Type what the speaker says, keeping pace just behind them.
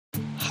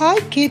Hi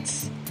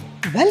kids,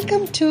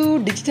 welcome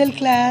to Digital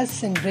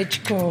Class and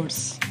Bridge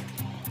Course,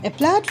 a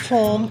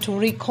platform to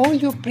recall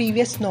your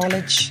previous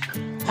knowledge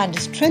and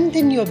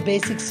strengthen your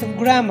basics of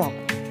grammar.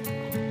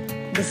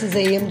 This is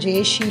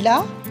AMJ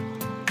Sheila,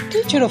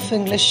 teacher of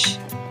English,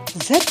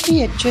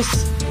 ZPHS,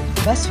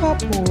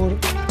 Baswapur,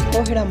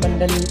 Ohira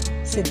Mandal,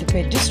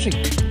 Siddipet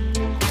district.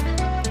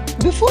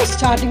 Before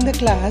starting the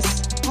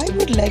class, I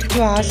would like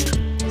to ask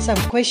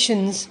some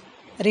questions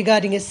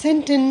regarding a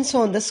sentence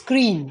on the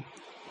screen.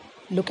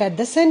 Look at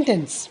the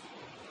sentence.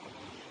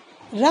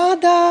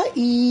 Radha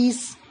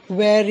is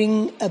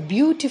wearing a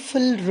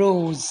beautiful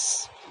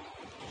rose.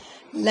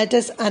 Let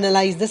us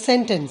analyze the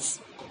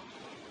sentence.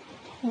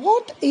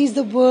 What is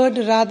the word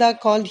Radha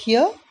called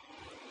here?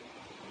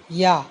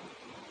 Yeah,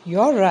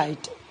 you're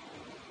right.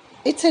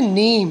 It's a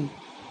name.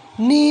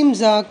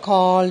 Names are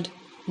called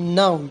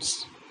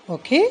nouns.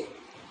 Okay?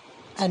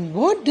 And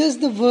what does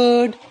the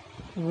word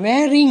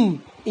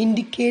wearing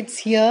indicates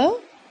here?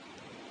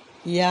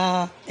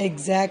 Yeah,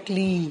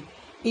 exactly.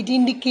 It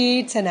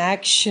indicates an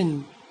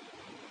action.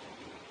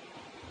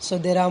 So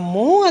there are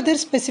more other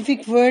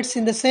specific words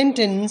in the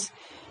sentence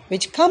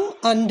which come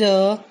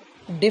under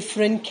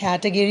different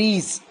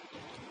categories.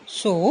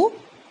 So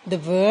the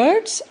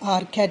words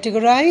are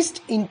categorized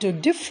into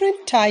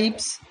different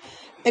types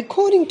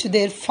according to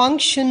their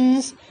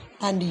functions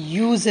and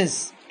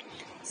uses.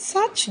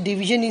 Such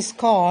division is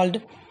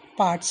called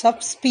parts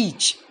of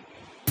speech.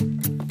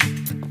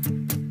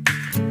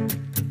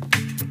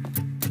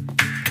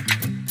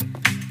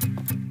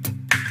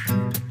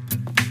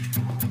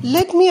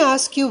 Let me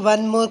ask you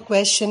one more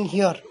question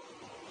here.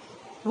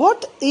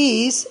 What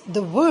is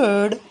the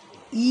word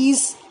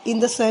is in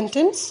the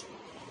sentence?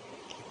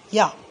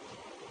 Yeah,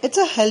 it's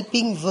a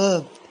helping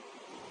verb.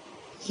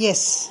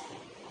 Yes.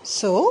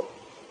 So,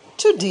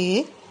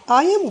 today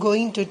I am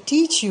going to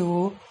teach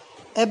you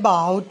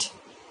about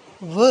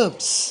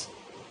verbs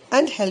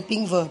and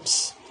helping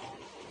verbs.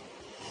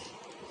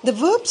 The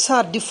verbs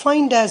are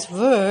defined as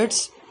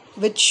words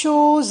which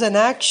shows an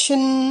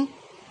action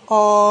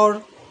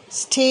or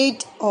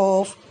state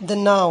of the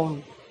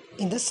noun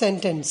in the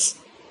sentence.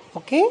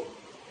 Okay?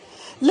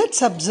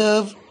 Let's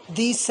observe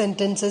these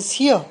sentences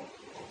here.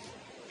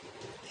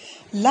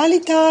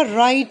 Lalita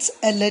writes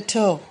a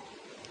letter.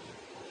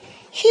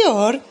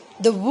 Here,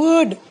 the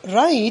word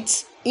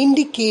writes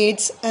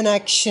indicates an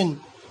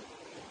action.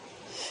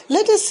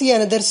 Let us see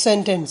another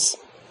sentence.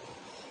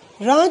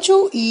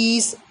 Raju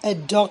is a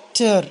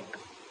doctor.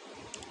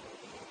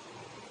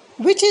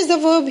 Which is the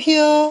verb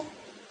here?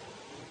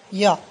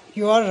 Yeah,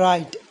 you are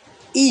right.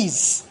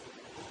 Is.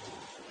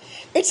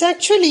 It's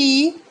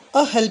actually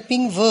a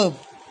helping verb.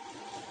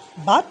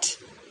 But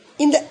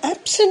in the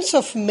absence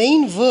of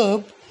main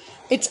verb,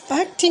 it's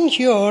acting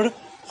here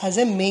as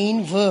a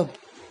main verb.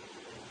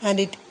 And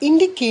it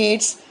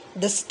indicates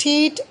the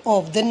state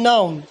of the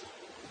noun.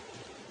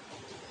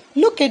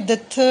 Look at the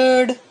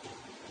third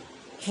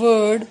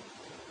word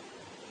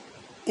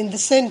in the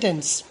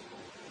sentence.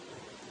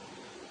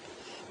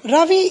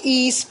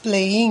 Ravi is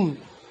playing.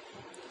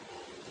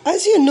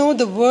 As you know,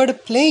 the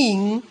word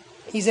playing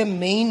is a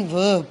main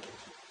verb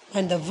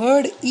and the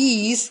word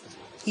is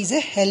a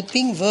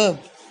helping verb.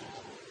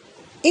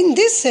 In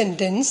this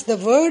sentence, the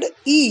word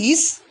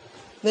is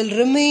will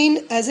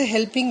remain as a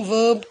helping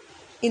verb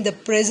in the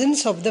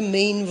presence of the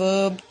main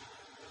verb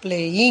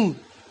playing.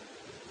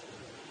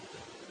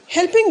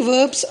 Helping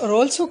verbs are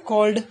also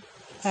called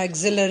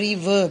auxiliary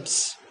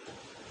verbs.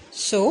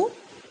 So,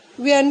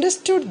 we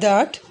understood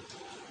that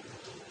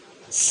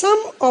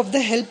some of the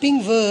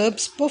helping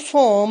verbs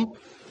perform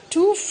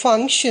two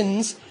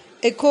functions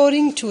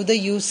according to the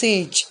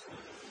usage.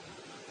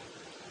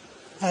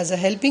 As a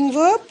helping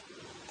verb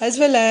as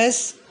well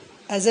as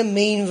a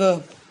main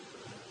verb.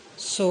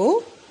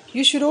 So,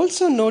 you should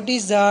also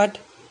notice that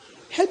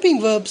helping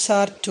verbs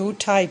are two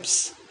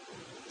types.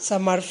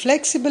 Some are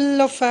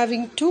flexible of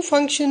having two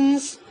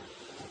functions.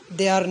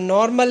 They are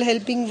normal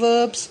helping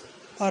verbs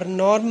or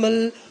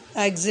normal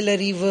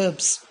auxiliary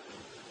verbs.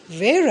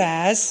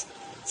 Whereas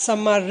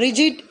some are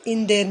rigid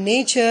in their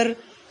nature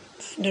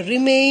and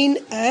remain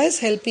as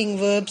helping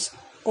verbs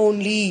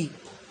only.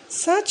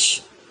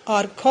 Such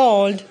are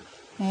called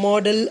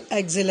modal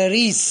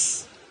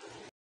auxiliaries.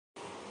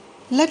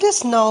 Let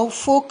us now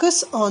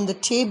focus on the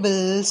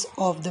tables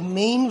of the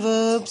main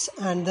verbs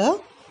and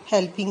the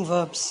helping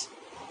verbs.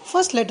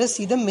 First, let us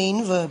see the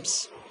main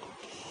verbs.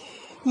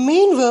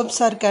 Main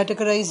verbs are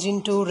categorized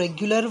into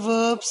regular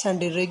verbs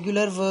and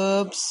irregular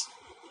verbs,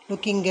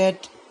 looking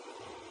at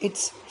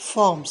its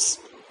forms.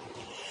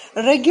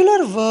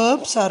 Regular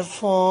verbs are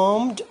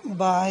formed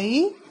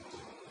by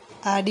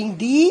adding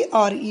D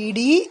or ED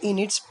in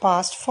its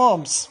past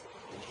forms.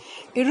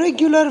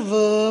 Irregular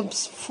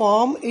verbs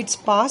form its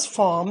past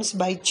forms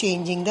by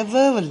changing the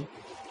vowel.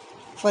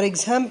 For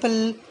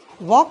example,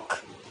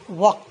 walk,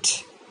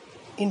 walked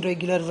in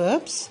regular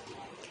verbs,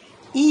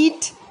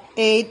 eat,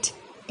 ate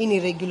in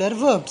irregular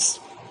verbs.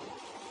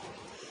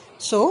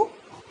 So,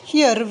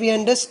 here we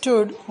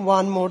understood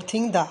one more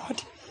thing,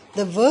 that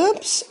the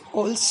verbs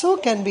also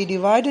can be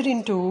divided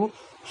into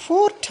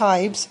four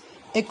types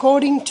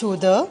according to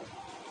the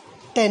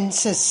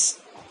tenses.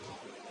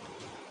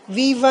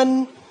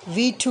 V1,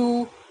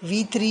 V2,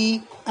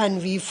 V3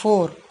 and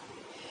V4.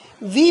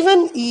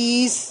 V1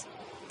 is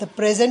the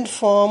present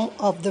form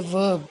of the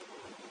verb.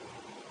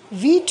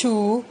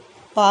 V2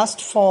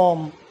 past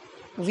form.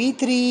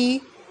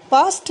 V3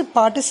 past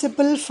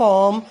participle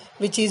form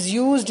which is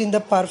used in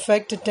the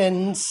perfect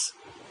tense.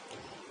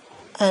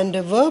 And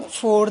verb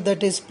 4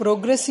 that is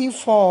progressive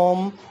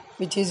form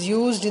which is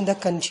used in the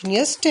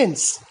continuous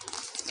tense.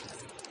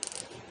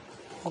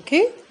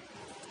 Okay?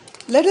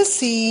 Let us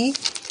see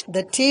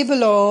the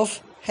table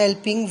of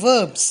helping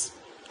verbs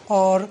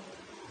or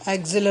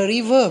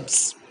auxiliary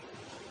verbs.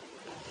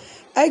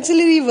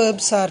 Auxiliary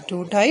verbs are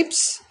two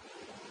types: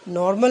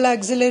 normal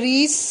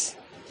auxiliaries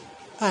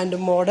and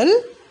modal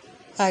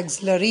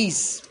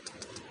auxiliaries.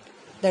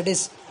 That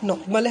is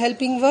normal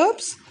helping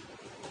verbs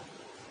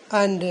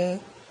and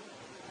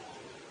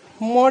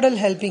modal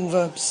helping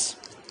verbs.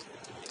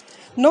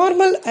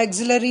 Normal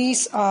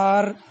auxiliaries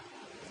are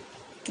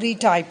three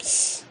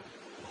types: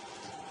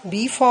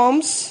 be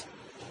forms,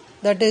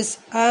 that is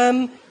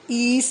am,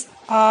 is,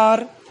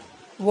 are,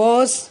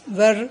 was,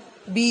 were,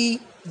 be,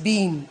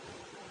 been,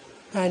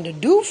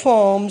 and do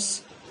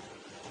forms,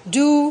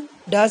 do,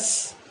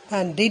 does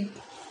and did,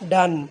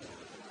 done.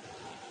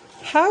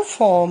 Have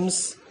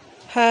forms,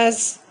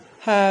 has,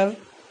 have,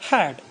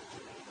 had.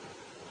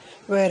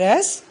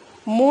 Whereas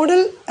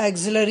modal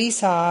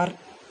auxiliaries are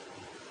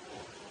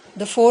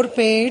the four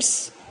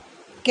pairs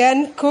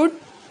can, could,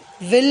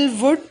 will,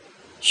 would,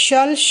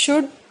 shall,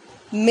 should,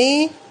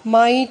 may,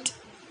 might,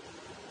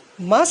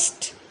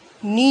 must,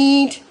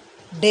 need,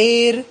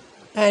 dare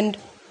and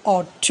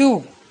ought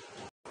to.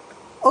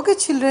 Okay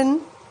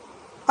children,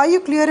 are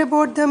you clear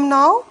about them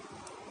now?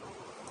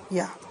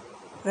 Yeah.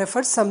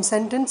 Refer some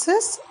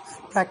sentences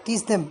and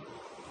practice them.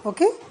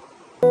 Okay?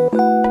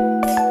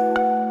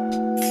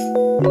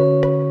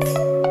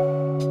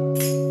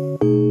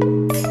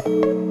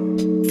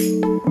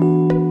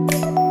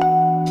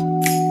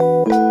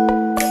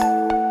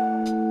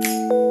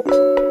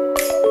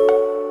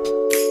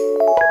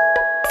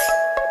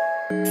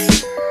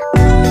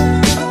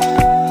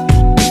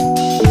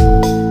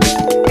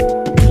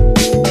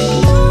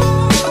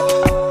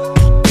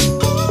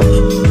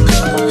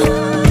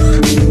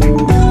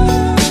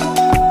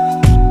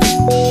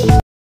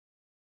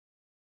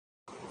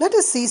 Let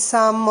us see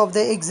some of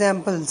the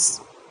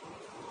examples.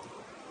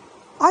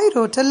 I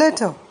wrote a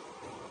letter.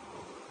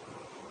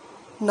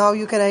 Now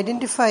you can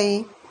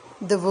identify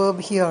the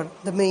verb here,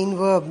 the main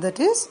verb, that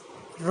is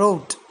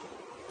wrote.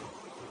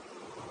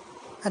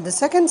 And the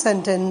second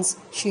sentence,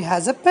 she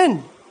has a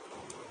pen.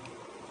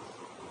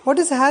 What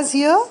is has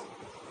here?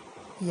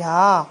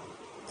 Yeah,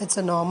 it's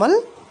a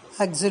normal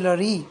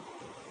auxiliary.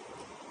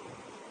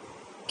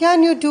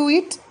 Can you do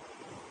it?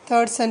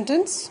 Third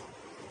sentence.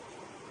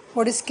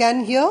 What is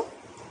can here?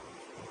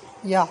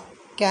 Yeah,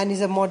 can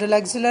is a modal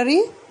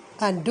auxiliary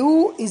and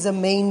do is a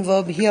main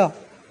verb here.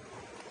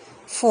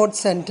 Fourth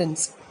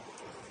sentence.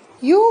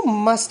 You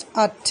must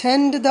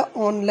attend the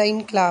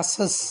online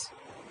classes.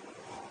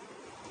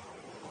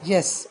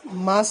 Yes,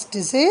 must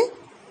is a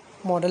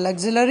modal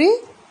auxiliary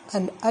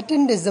and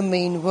attend is the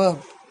main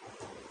verb.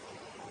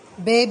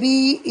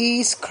 Baby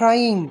is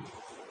crying.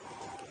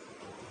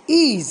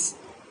 Is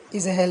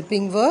a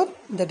helping verb,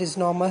 that is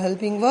normal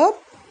helping verb,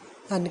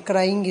 and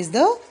crying is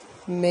the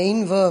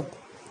main verb.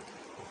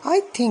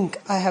 I think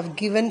I have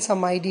given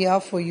some idea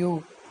for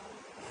you.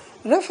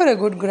 Refer a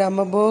good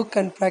grammar book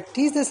and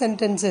practice the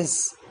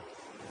sentences.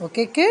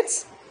 Okay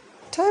kids?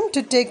 Time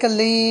to take a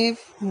leave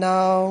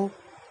now.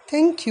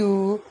 Thank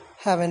you.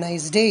 Have a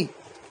nice day.